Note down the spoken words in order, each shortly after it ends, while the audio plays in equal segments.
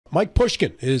Mike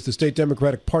Pushkin is the state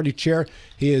Democratic Party chair.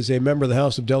 He is a member of the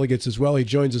House of Delegates as well. He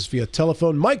joins us via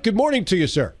telephone. Mike, good morning to you,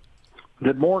 sir.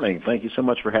 Good morning. Thank you so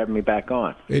much for having me back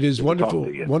on. It is wonderful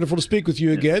to speak with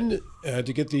you again,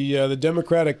 to get the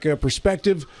Democratic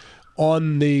perspective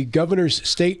on the governor's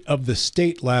state of the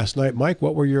state last night. Mike,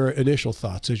 what were your initial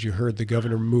thoughts as you heard the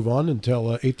governor move on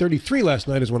until 8:33 last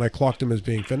night is when I clocked him as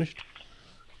being finished?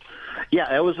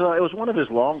 Yeah, it was one of his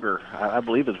longer, I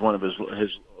believe it's one of his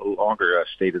longer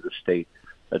state of the state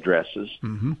addresses.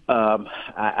 Mm-hmm.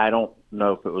 I don't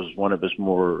know if it was one of his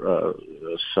more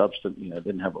substance,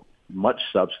 didn't have much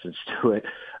substance to it.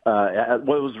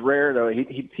 What was rare, though,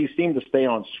 he seemed to stay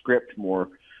on script more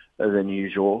than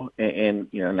usual, and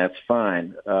that's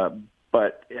fine.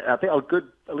 But I think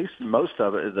at least most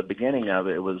of it, at the beginning of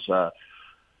it, was a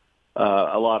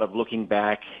lot of looking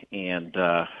back and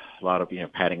a lot of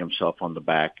patting himself on the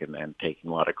back and taking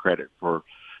a lot of credit for,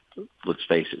 let's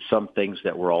face it, some things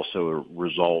that were also a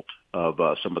result of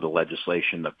some of the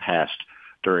legislation that passed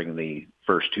during the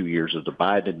first 2 years of the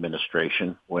Biden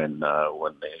administration, when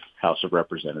the House of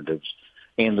Representatives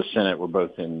and the Senate were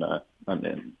both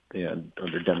under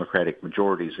Democratic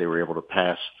majorities. They were able to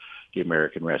pass the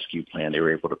American Rescue Plan. They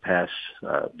were able to pass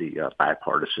the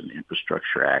Bipartisan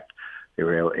Infrastructure Act. They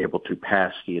were able to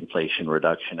pass the Inflation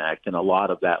Reduction Act, and a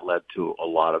lot of that led to a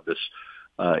lot of this.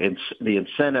 The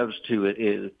incentives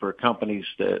for companies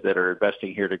that are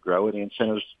investing here to grow, and the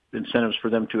incentives for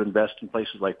them to invest in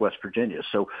places like West Virginia.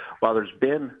 So while there's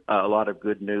been a lot of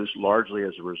good news, largely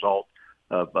as a result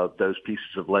of those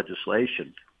pieces of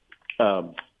legislation,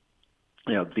 the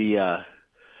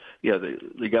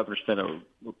governor spent a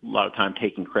lot of time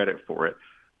taking credit for it,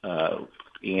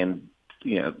 and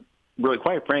really,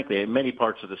 quite frankly, in many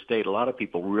parts of the state, a lot of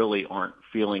people really aren't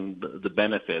feeling the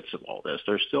benefits of all this.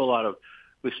 We still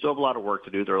have a lot of work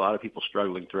to do. There are a lot of people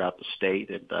struggling throughout the state,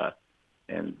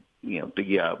 and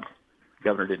the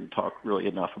governor didn't talk really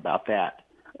enough about that.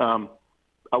 I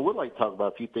would like to talk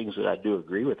about a few things that I do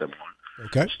agree with him on.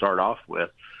 Okay. To start off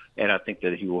with, and I think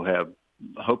that he will have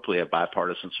hopefully a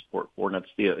bipartisan support for, and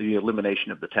that's the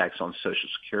elimination of the tax on Social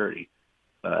Security.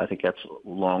 I think that's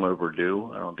long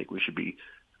overdue. I don't think we should be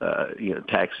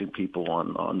taxing people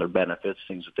on their benefits,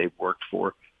 things that they've worked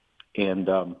for, and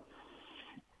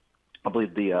I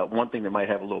believe the one thing that might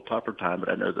have a little tougher time, but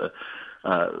I know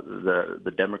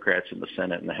the Democrats in the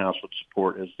Senate and the House would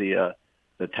support, is the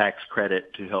tax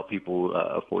credit to help people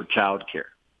afford child care.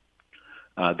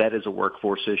 That is a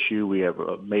workforce issue. We have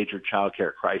a major child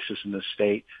care crisis in this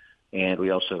state, and we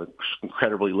also have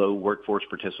incredibly low workforce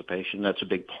participation. That's a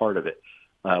big part of it.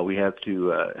 We have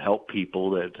to help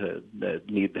people that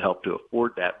need the help to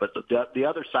afford that. But the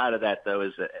other side of that, though,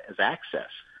 is access.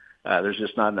 There's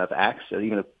just not enough access.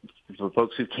 Even for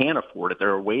folks who can't afford it,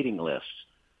 there are waiting lists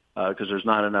because there's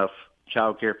not enough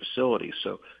child care facilities.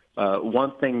 So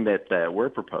one thing that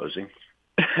we're proposing,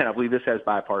 and I believe this has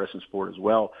bipartisan support as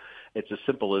well, it's as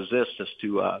simple as this, just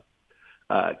to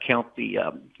count the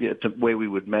way we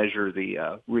would measure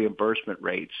the reimbursement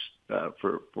rates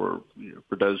for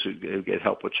those who get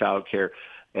help with child care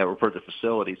or for the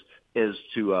facilities, is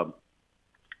to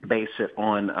base it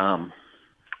on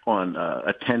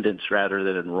attendance rather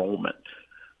than enrollment.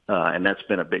 And that's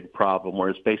been a big problem, where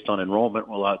it's based on enrollment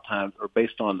a lot of times, or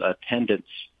based on attendance.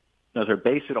 No, they're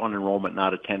based it on enrollment,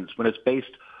 not attendance. When it's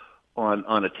based on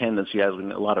attendance, you have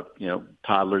a lot of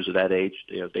toddlers at that age.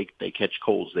 They catch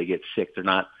colds, they get sick. They're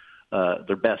not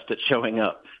their best at showing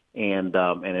up, and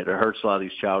it hurts a lot of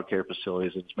these child care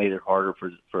facilities. It's made it harder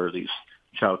for these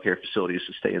child care facilities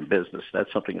to stay in business.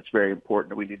 That's something that's very important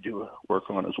that we need to work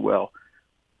on as well.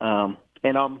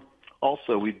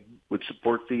 Also, we would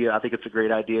support I think it's a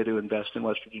great idea to invest in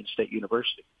West Virginia State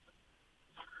University.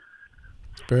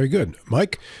 Very good.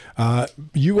 Mike,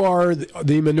 you are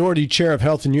the minority chair of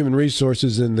Health and Human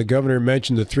Resources, and the governor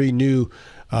mentioned the three new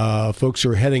folks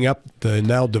who are heading up the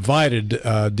now divided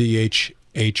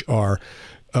DHHR.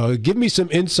 Give me some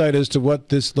insight as to what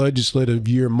this legislative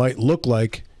year might look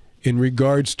like in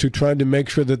regards to trying to make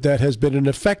sure that has been an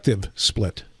effective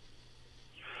split.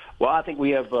 Well, I think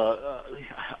we have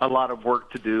a lot of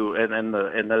work to do, and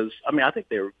those. I mean, I think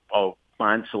they're all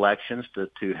fine selections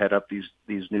to head up these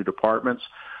new departments.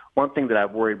 One thing that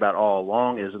I've worried about all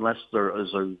along is, unless there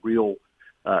is a real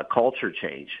culture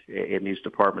change in these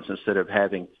departments, instead of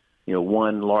having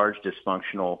one large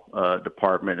dysfunctional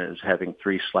department, is having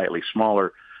three slightly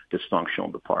smaller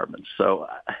dysfunctional departments. So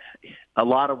a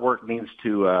lot of work needs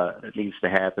to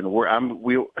happen.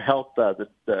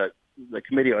 The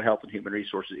Committee on Health and Human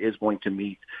Resources is going to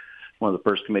meet, one of the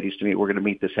first committees to meet. We're going to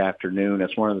meet this afternoon.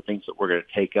 That's one of the things that we're going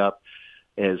to take up,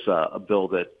 is a bill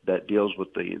that deals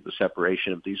with the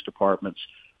separation of these departments.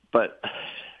 But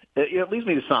it leads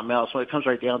me to something else. When it comes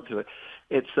right down to it,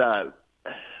 it's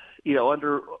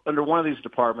under one of these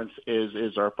departments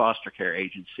is our foster care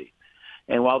agency.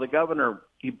 And while the governor,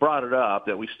 he brought it up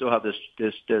that we still have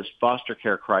this foster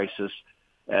care crisis,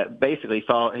 basically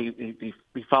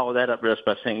he followed that up just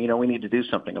by saying, we need to do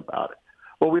something about it.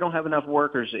 Well, we don't have enough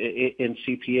workers in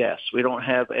CPS. We don't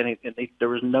have any. There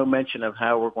was no mention of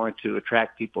how we're going to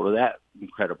attract people to that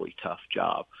incredibly tough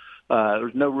job.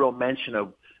 There's no real mention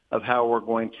of how we're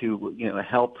going to,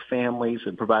 help families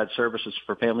and provide services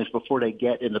for families before they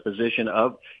get in the position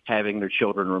of having their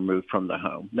children removed from the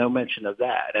home. No mention of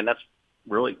that, and that's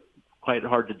really quite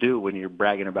hard to do when you're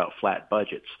bragging about flat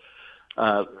budgets.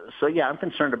 So yeah, I'm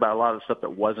concerned about a lot of the stuff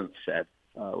that wasn't said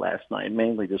last night,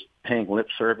 mainly just paying lip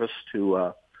service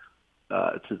to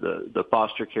the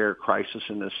foster care crisis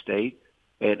in this state.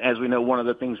 And as we know, one of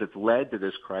the things that's led to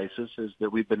this crisis is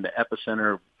that we've been the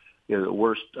epicenter of the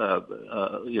worst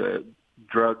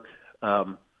drug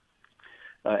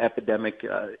epidemic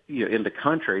in the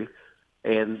country,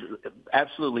 and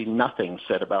absolutely nothing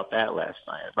said about that last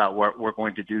night, about what we're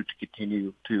going to do to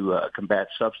continue to combat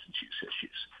substance use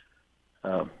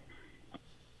issues.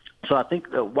 So I think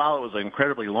that while it was an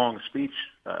incredibly long speech,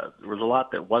 there was a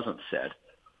lot that wasn't said.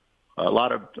 A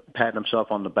lot of patting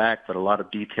himself on the back, but a lot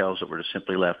of details that were just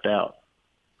simply left out.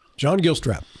 John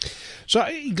Gilstrap. So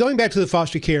going back to the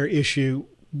foster care issue,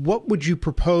 what would you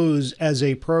propose as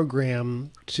a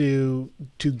program to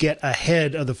get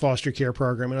ahead of the foster care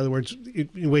program? In other words,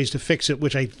 ways to fix it,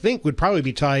 which I think would probably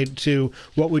be tied to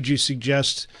what would you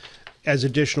suggest as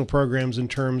additional programs in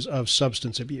terms of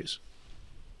substance abuse?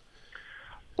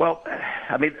 Well,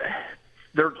 I mean,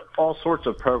 there's all sorts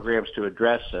of programs to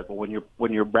address it, but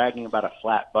when you're bragging about a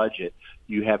flat budget,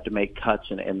 you have to make cuts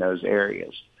in those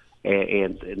areas,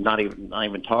 and not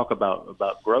even talk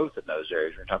about growth in those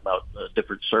areas. We're talking about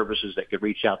different services that could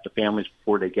reach out to families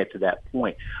before they get to that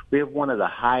point. We have one of the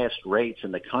highest rates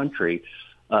in the country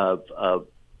of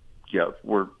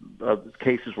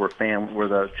cases where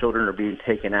the children are being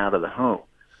taken out of the home.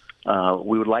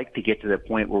 We would like to get to the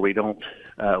point where we don't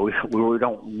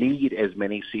need as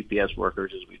many CPS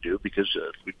workers as we do, because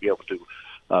we'd be able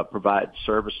to provide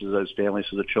services to those families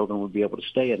so the children would be able to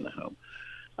stay in the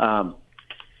home.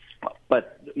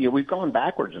 But we've gone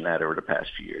backwards in that over the past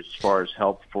few years as far as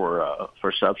help for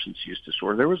substance use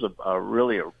disorder. There was a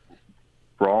really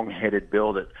wrong-headed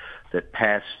bill that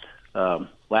passed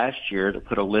last year to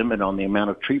put a limit on the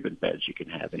amount of treatment beds you can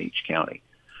have in each county.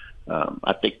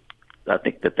 I think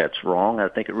that's wrong. I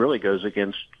think it really goes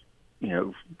against,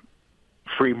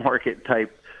 free market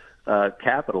type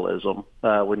capitalism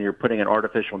when you're putting an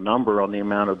artificial number on the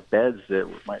amount of beds that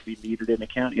might be needed in a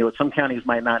county. Some counties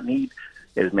might not need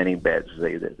as many beds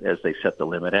as they set the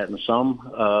limit at, and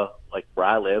some, like where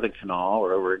I live in Kanawha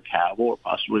or over in Cabell or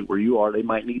possibly where you are, they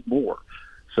might need more.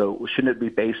 So shouldn't it be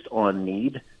based on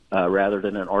need rather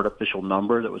than an artificial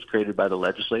number that was created by the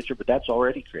legislature? But that's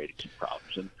already created some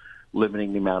problems and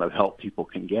limiting the amount of help people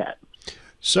can get.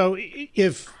 So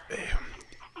if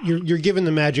you're given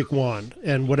the magic wand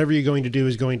and whatever you're going to do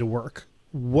is going to work,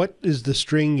 what is the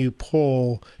string you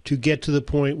pull to get to the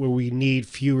point where we need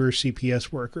fewer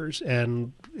CPS workers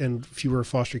and fewer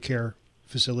foster care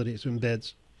facilities and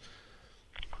beds?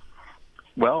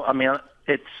 Well, I mean,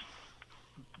 it's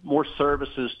more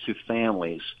services to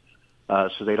families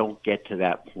so they don't get to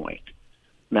that point.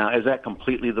 Now, is that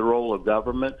completely the role of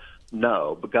government?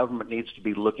 No, but government needs to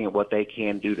be looking at what they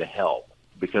can do to help,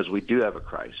 because we do have a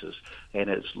crisis, and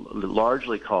it's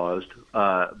largely caused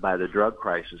by the drug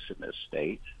crisis in this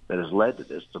state that has led to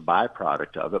this, the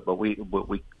byproduct of it, but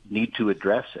we need to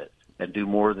address it and do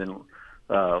more than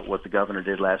what the governor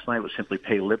did last night, was simply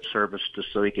pay lip service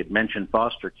just so he could mention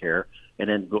foster care and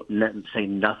then say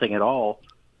nothing at all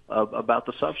about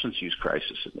the substance use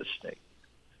crisis in this state.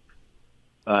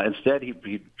 Instead,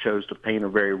 he chose to paint a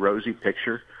very rosy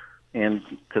picture, and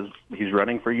because he's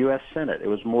running for U.S. Senate. It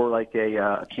was more like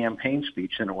a campaign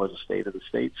speech than it was a State of the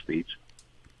State speech.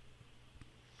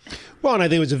 Well, and I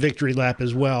think it was a victory lap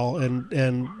as well. And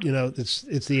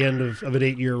it's the end of an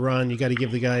 8-year run. You got to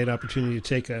give the guy an opportunity to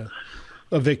take a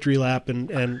victory lap.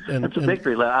 It's a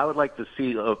victory lap. I would like to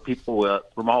see people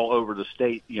from all over the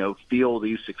state, feel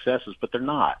these successes, but they're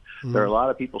not. Mm-hmm. There are a lot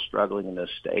of people struggling in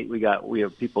this state. We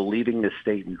have people leaving this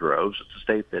state in droves. It's a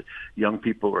state that young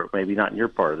people, or maybe not in your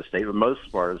part of the state, but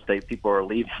most part of the state, people are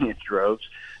leaving in droves.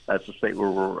 That's a state where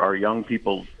our young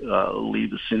people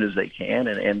leave as soon as they can,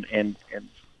 and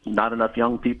not enough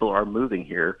young people are moving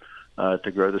here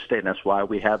to grow the state. And that's why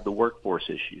we have the workforce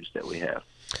issues that we have.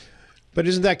 But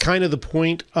isn't that kind of the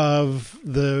point of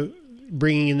the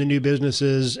bringing in the new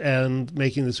businesses and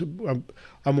making this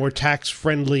a more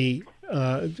tax-friendly,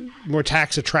 more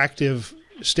tax-attractive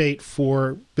state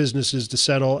for businesses to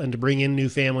settle and to bring in new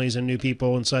families and new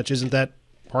people and such. Isn't that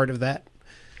part of that?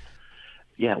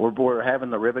 Yeah, we're having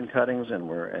the ribbon cuttings and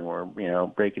we're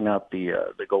breaking out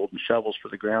the golden shovels for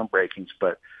the groundbreakings.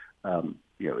 But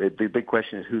the big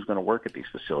question is who's going to work at these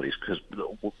facilities, because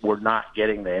we're not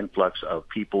getting the influx of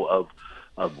people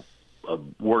of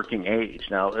working age.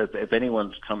 Now, if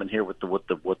anyone's coming here with the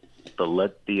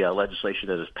legislation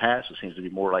that has passed, it seems to be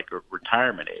more like a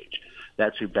retirement age.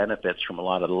 That's who benefits from a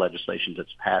lot of the legislation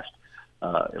that's passed,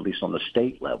 at least on the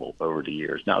state level over the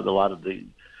years. Now, a lot of the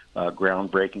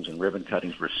groundbreakings and ribbon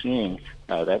cuttings we're seeing,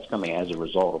 that's coming as a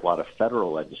result of a lot of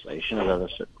federal legislation, as I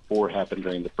said before, happened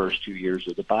during the first 2 years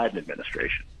of the Biden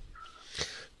administration.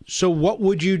 So what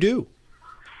would you do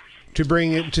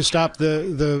to stop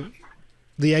the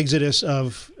exodus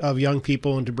of young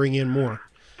people and to bring in more?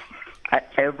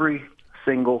 Every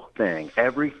single thing,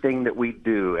 everything that we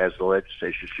do as the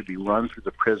legislature should be run through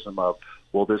the prism of,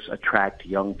 will this attract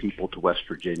young people to West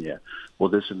Virginia? Will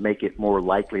this make it more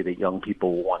likely that young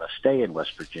people will want to stay in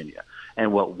West Virginia?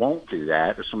 And what won't do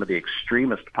that are some of the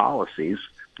extremist policies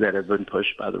that have been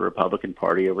pushed by the Republican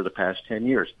Party over the past 10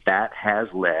 years. That has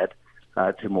led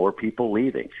to more people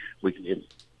leaving.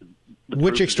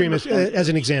 Which extremist, as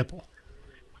an example?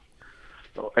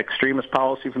 Extremist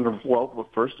policy from well,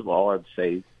 first of all, I'd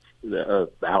say the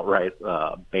outright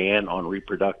ban on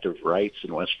reproductive rights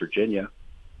in West Virginia,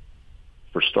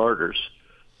 for starters.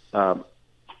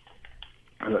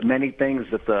 Many things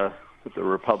that the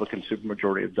Republican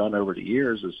supermajority have done over the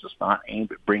years is just not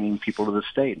aimed at bringing people to the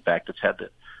state. In fact, it's had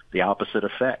the opposite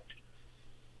effect.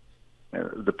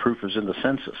 The proof is in the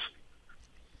census.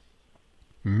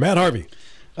 Matt Harvey.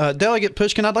 Delegate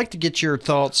Pushkin, I'd like to get your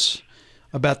thoughts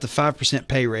about the 5%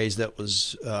 pay raise that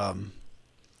was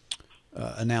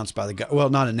announced by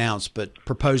not announced, but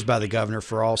proposed by the governor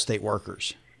for all state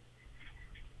workers.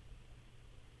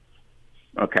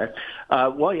 Okay.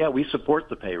 Well, yeah, we support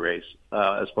the pay raise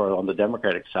as far as on the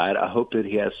Democratic side. I hope that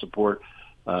he has support,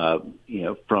 from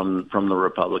the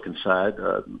Republican side,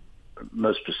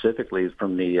 most specifically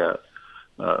from the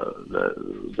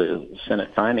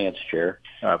Senate Finance Chair.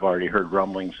 I've already heard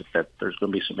rumblings that there's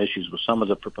going to be some issues with some of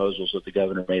the proposals that the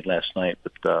governor made last night,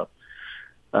 but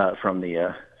from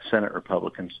the Senate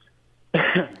Republicans.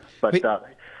 But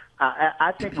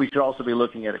I think we should also be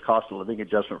looking at a cost of living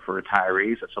adjustment for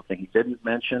retirees. That's something he didn't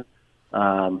mention.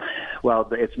 Well,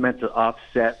 it's meant to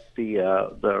offset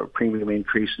the premium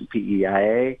increase in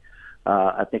PEIA.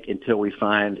 I think until we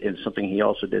find, and something he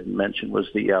also didn't mention was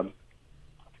the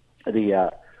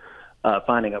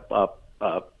finding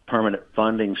a permanent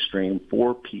funding stream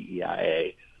for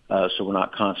PEIA, so we're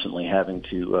not constantly having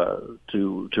to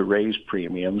raise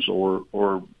premiums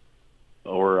or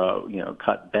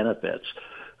cut benefits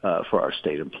for our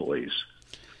state employees.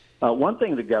 One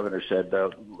thing the governor said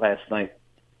last night,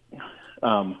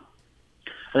 I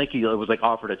think he was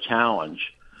offered a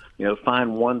challenge.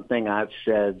 Find one thing I've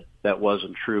said that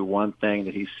wasn't true, one thing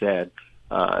that he said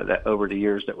that over the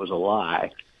years that was a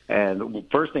lie. And the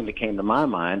first thing that came to my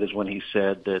mind is when he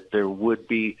said that there would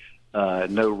be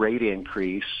no rate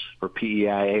increase for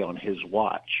PEIA on his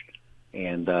watch.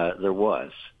 And there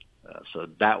was. So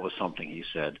that was something he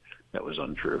said that was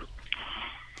untrue.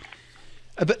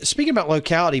 But speaking about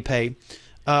locality pay,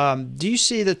 do you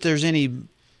see that there's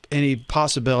any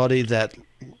possibility that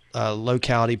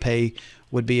locality pay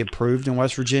would be approved in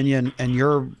West Virginia, and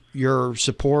your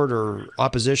support or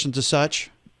opposition to such?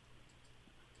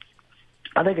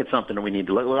 I think it's something that we need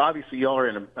to look. Well, obviously, y'all are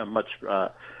in a much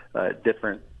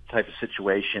different type of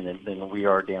situation than we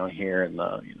are down here in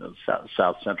the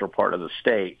south central part of the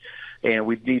state, and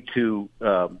we need to,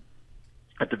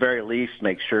 at the very least,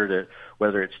 make sure that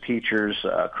whether it's teachers,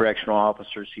 correctional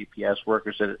officers, CPS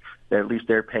workers, that at least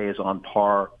their pay is on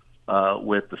par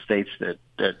with the states that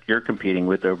you're competing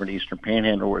with over in the Eastern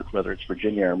Panhandle, or whether it's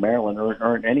Virginia or Maryland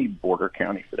or in any border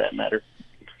county for that matter.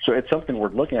 So it's something we're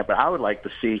looking at, but I would like to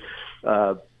see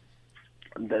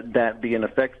that be in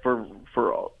effect for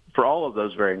all of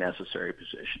those very necessary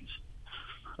positions,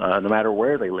 no matter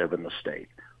where they live in the state.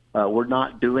 We're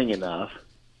not doing enough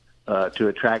to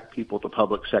attract people to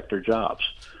public sector jobs.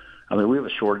 I mean, we have a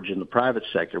shortage in the private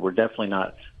sector. We're definitely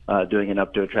not doing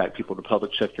enough to attract people to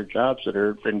public sector jobs that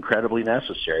are incredibly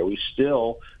necessary. We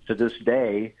still, to this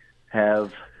day,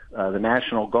 have the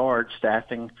National Guard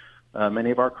staffing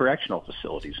many of our correctional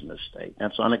facilities in this state.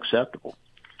 That's unacceptable.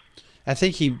 I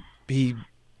think he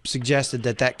suggested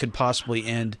that could possibly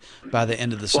end by the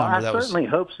end of the summer. Well, I certainly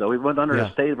hope so. We've been under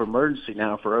a state of emergency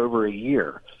now for over a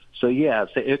year. So, yeah,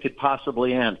 it could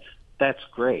possibly end. That's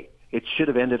great. It should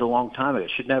have ended a long time ago.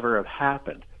 It should never have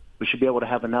happened. We should be able to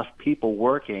have enough people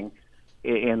working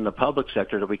in the public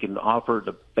sector that we can offer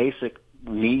the basic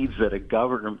needs that a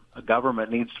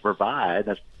government needs to provide.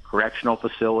 That's correctional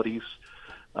facilities,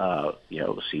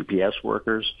 CPS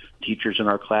workers, teachers in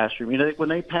our classroom. When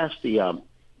they passed the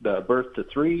birth to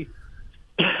three,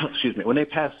 excuse me, when they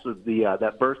passed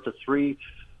that birth to three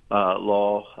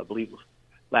law, I believe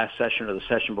last session or the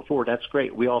session before, that's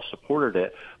great. We all supported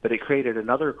it, but it created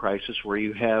another crisis where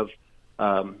you have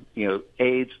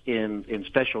aides in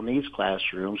special needs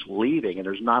classrooms leaving, and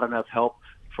there's not enough help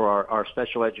for our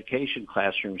special education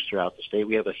classrooms throughout the state.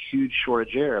 We have a huge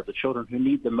shortage there of the children who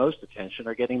need the most attention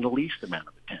are getting the least amount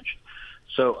of attention.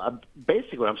 So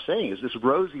basically what I'm saying is this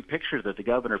rosy picture that the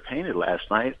governor painted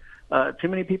last night, too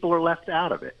many people are left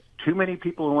out of it. Too many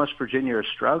people in West Virginia are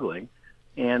struggling.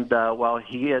 And while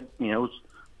he had,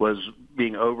 was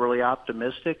being overly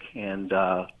optimistic and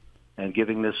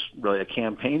giving this really a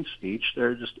campaign speech, there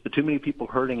are just too many people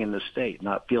hurting in the state,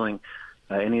 not feeling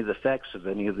any of the effects of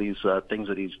any of these things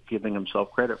that he's giving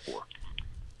himself credit for.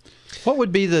 What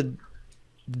would be the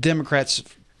Democrats'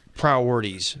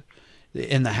 priorities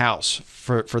in the House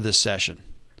for this session?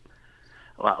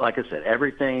 Well, like I said,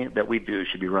 everything that we do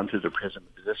should be run through the prism.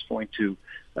 Is this going to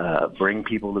bring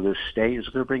people to this state? Is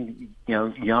it going to bring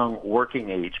young working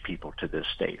age people to this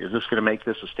state? Is this going to make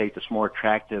this a state that's more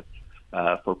attractive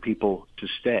for people to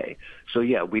stay? So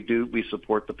yeah, we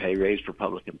support the pay raise for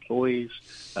public employees.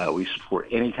 We support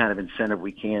any kind of incentive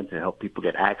we can to help people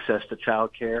get access to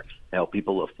child care, to help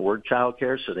people afford child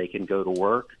care so they can go to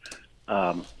work.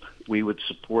 We would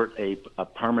support a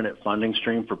permanent funding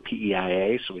stream for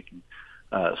PEIA so we can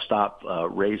stop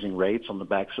raising rates on the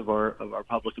backs of our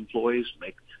public employees,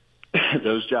 make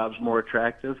those jobs more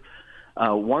attractive.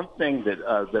 One thing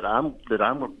that I'm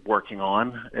working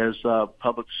on is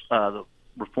the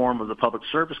reform of the Public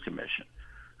Service Commission.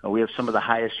 We have some of the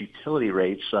highest utility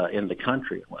rates in the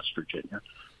country in West Virginia,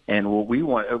 and we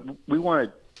want to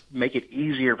make it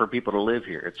easier for people to live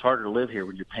here. It's harder to live here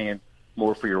when you're paying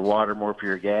more for your water, more for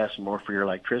your gas, and more for your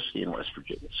electricity in West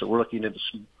Virginia. So we're looking into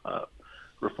some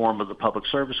reform of the Public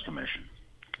Service Commission.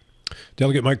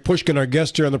 Delegate Mike Pushkin, our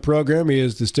guest here on the program. He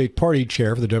is the state party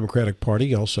chair for the Democratic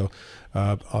Party, also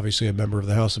obviously a member of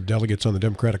the House of Delegates on the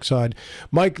Democratic side.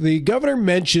 Mike, the governor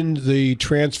mentioned the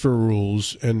transfer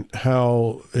rules and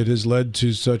how it has led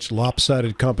to such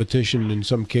lopsided competition in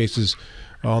some cases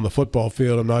on the football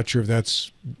field. I'm not sure if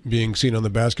that's being seen on the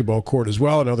basketball court as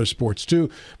well and other sports too,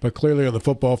 but clearly on the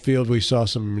football field we saw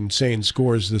some insane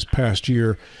scores this past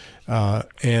year.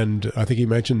 And I think he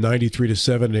mentioned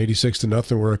 93-7 and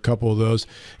 86-0 were a couple of those.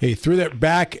 He threw that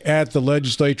back at the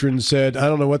legislature and said, I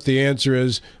don't know what the answer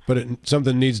is, but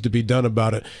something needs to be done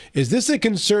about it. Is this a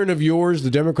concern of yours,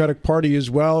 the Democratic Party as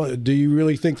well? Do you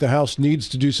really think the House needs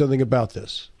to do something about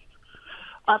this?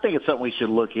 I think it's something we should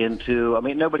look into. I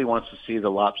mean, nobody wants to see the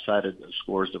lopsided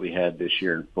scores that we had this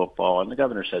year in football. And the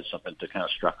governor said something that kind of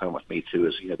struck home with me, too,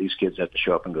 is, these kids have to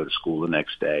show up and go to school the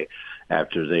next day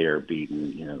after they are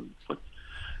beaten,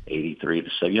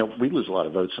 83-7. We lose a lot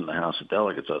of votes in the House of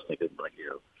Delegates. I was thinking,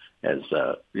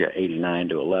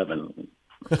 89-11.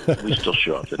 We still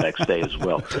show up the next day as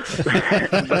well.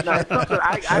 But no,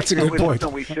 that's a good point.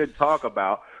 Something we should talk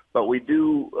about, but we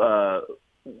do.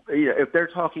 If they're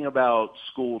talking about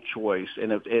school choice,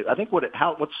 and I think what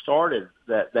started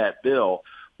that bill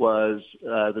was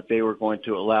that they were going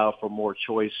to allow for more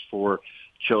choice for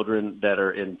children that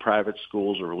are in private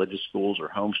schools or religious schools or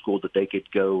homeschooled, that they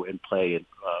could go and play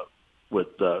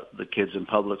with the kids in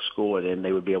public school, and then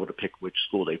they would be able to pick which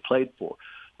school they played for.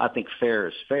 I think fair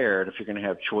is fair, and if you're going to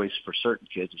have choice for certain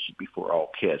kids, it should be for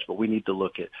all kids. But we need to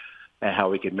look at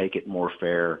how we can make it more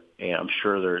fair, and I'm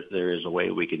sure there is a way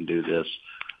we can do this.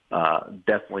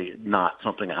 Definitely not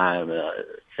something I'm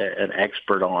an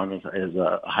expert on as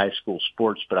high school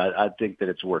sports, but I think that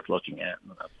it's worth looking at.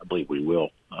 I believe we will.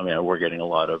 I mean, we're getting a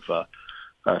lot of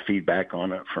feedback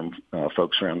on it from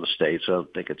folks around the state, so I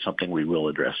think it's something we will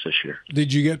address this year.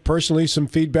 Did you get personally some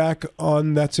feedback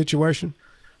on that situation?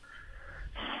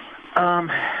 No,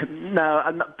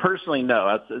 personally, no.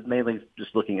 I was mainly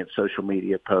just looking at social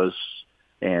media posts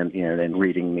and and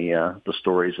reading the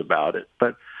stories about it.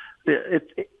 But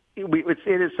it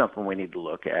is something we need to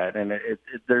look at, and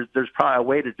there's probably a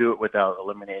way to do it without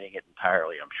eliminating it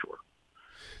entirely, I'm sure.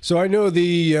 So I know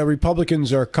the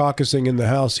Republicans are caucusing in the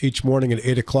House each morning at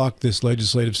 8 o'clock this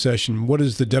legislative session. What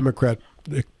is the Democrat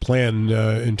plan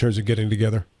in terms of getting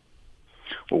together?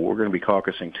 Well, we're going to be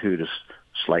caucusing too, just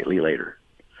slightly later.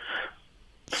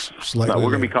 Slightly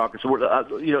we're going to be caucusing.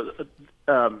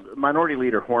 Minority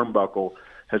Leader Hornbuckle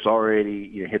has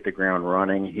already hit the ground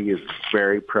running. He is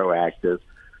very proactive,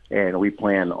 and we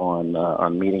plan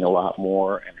on meeting a lot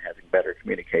more and having better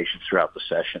communications throughout the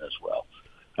session as well.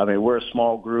 I mean, we're a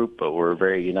small group, but we're a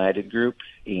very united group,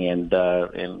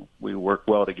 and we work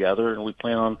well together, and we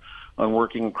plan on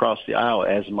working across the aisle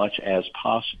as much as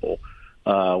possible,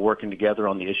 working together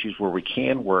on the issues where we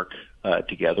can work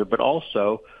together, but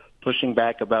also pushing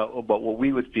back about what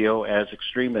we would feel as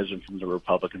extremism from the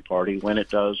Republican Party when it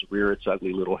does rear its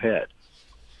ugly little head.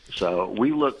 So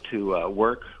we look to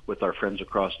work with our friends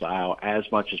across the aisle as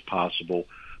much as possible,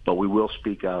 but we will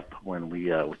speak up when we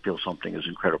feel something is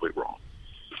incredibly wrong.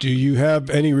 Do you have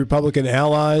any Republican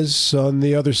allies on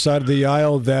the other side of the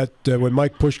aisle that when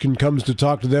Mike Pushkin comes to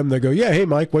talk to them, they go, yeah, hey,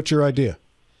 Mike, what's your idea?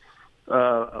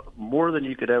 More than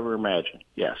you could ever imagine.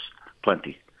 Yes,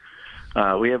 plenty.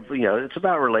 We have, it's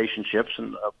about relationships,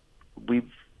 and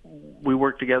we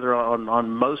work together on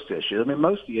most issues. I mean,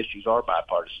 most of the issues are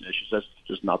bipartisan issues. That's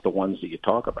just not the ones that you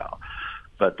talk about.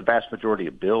 But the vast majority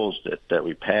of bills that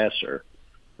we pass are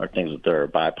things that there are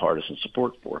bipartisan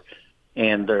support for.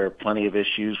 And there are plenty of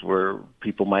issues where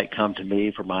people might come to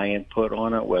me for my input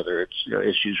on it, whether it's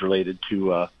issues related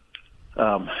to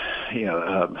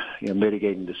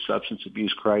mitigating the substance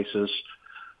abuse crisis,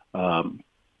 or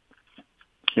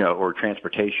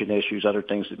transportation issues, other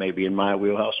things that may be in my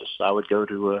wheelhouse. So I would go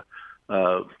to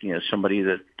somebody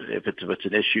that if it's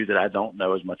an issue that I don't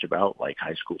know as much about, like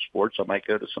high school sports, I might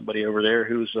go to somebody over there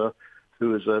who is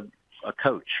a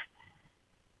coach.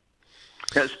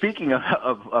 Now, speaking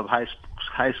of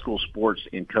high school sports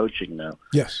and coaching, though,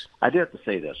 yes, I do have to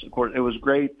say this. Of course, it was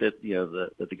great that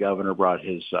that the governor brought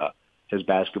his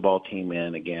basketball team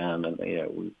in again,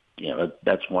 and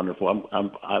that's wonderful.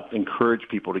 I've encouraged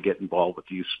people to get involved with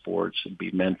youth sports and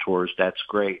be mentors. That's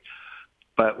great.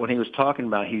 But when he was talking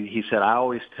about, he said, I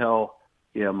always tell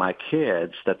my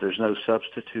kids that there's no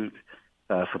substitute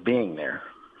for being there,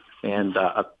 and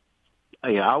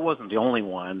I wasn't the only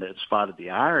one that spotted the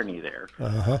irony there,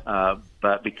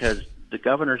 but because the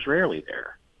governor's rarely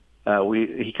there.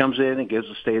 He comes in and gives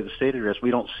a State of the State address.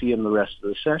 We don't see him the rest of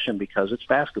the session because it's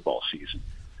basketball season,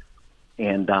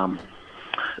 and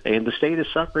the state is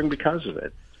suffering because of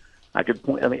it. I could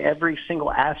point. I mean, every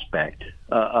single aspect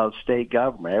of state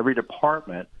government, every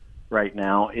department right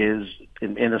now is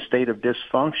in a state of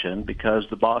dysfunction because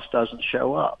the boss doesn't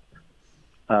show up.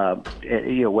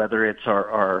 Whether it's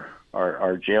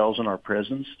our jails and our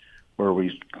prisons, where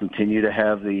we continue to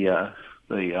have the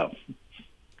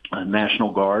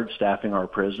National Guard staffing our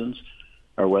prisons,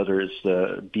 or whether it's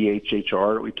the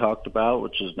DHHR that we talked about,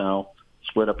 which is now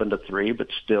split up into three, but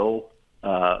still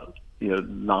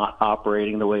not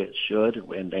operating the way it should,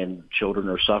 and children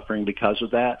are suffering because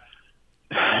of that.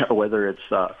 Or whether it's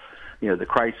the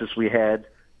crisis we had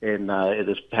in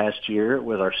this past year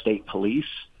with our state police,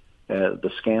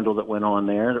 the scandal that went on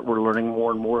there that we're learning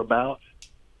more and more about,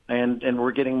 and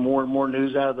we're getting more and more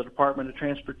news out of the Department of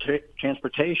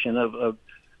Transportation of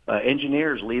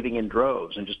engineers leaving in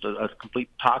droves, and just a complete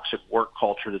toxic work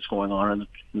culture that's going on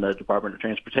in the Department of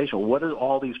Transportation. What do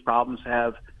all these problems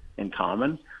have in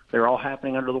common? They're all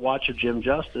happening under the watch of Jim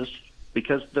Justice,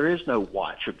 because there is no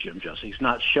watch of Jim Justice. He's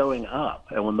not showing up.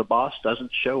 And when the boss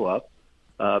doesn't show up,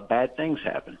 bad things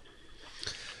happen.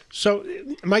 So,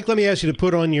 Mike, let me ask you to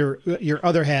put on your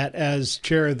other hat as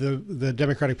chair of the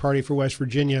Democratic Party for West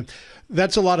Virginia.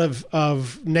 That's a lot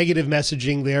of negative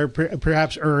messaging there,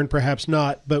 perhaps earned, perhaps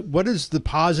not. But what is the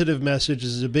positive message?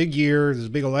 This is a big year. This is a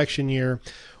big election year.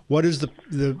 What is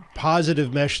the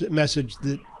positive message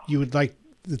that you would like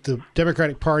that the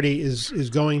Democratic Party is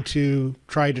going to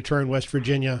try to turn West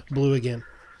Virginia blue again?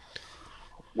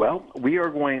 Well, we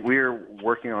are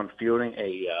working on fielding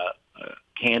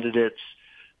candidates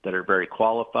that are very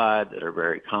qualified, that are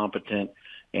very competent,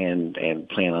 and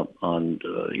plan on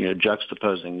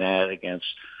juxtaposing that against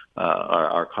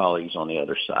our colleagues on the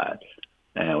other side.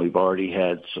 And we've already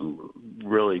had some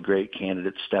really great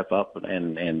candidates step up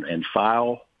and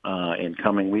file. In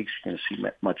coming weeks, you're going to see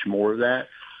much more of that.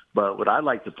 But what I'd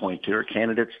like to point to are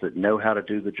candidates that know how to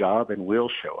do the job and will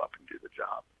show up and do the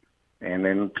job. And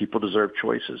then people deserve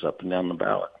choices up and down the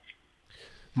ballot.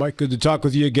 Mike, good to talk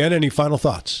with you again. Any final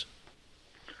thoughts?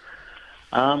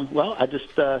 Well, I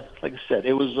just like I said,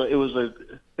 it was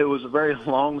a very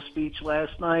long speech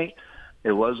last night.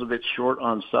 It was a bit short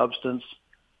on substance.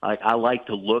 I like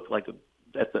to look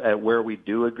at where we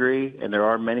do agree, and there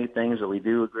are many things that we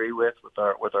do agree with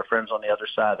our friends on the other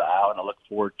side of the aisle, and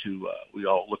we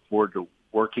all look forward to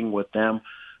working with them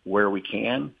where we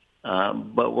can.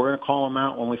 But we're going to call them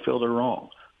out when we feel they're wrong.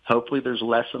 Hopefully there's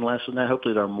less and less of that.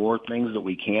 Hopefully there are more things that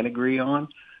we can agree on.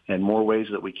 and more ways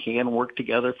that we can work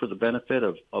together for the benefit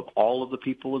of all of the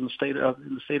people in the state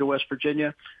of West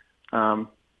Virginia.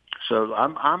 So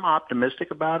I'm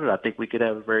optimistic about it. I think we could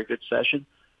have a very good session.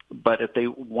 But if they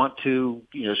want to,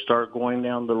 start going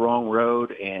down the wrong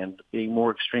road and being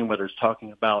more extreme, whether it's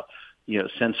talking about,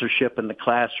 censorship in the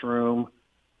classroom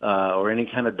or any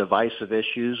kind of divisive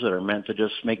issues that are meant to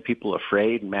just make people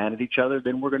afraid and mad at each other,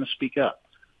 then we're going to speak up.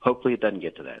 Hopefully it doesn't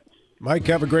get to that. Mike,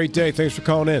 have a great day. Thanks for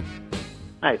calling in.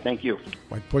 All right, thank you.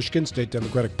 Mike Pushkin, State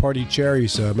Democratic Party Chair.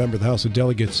 He's a member of the House of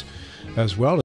Delegates as well.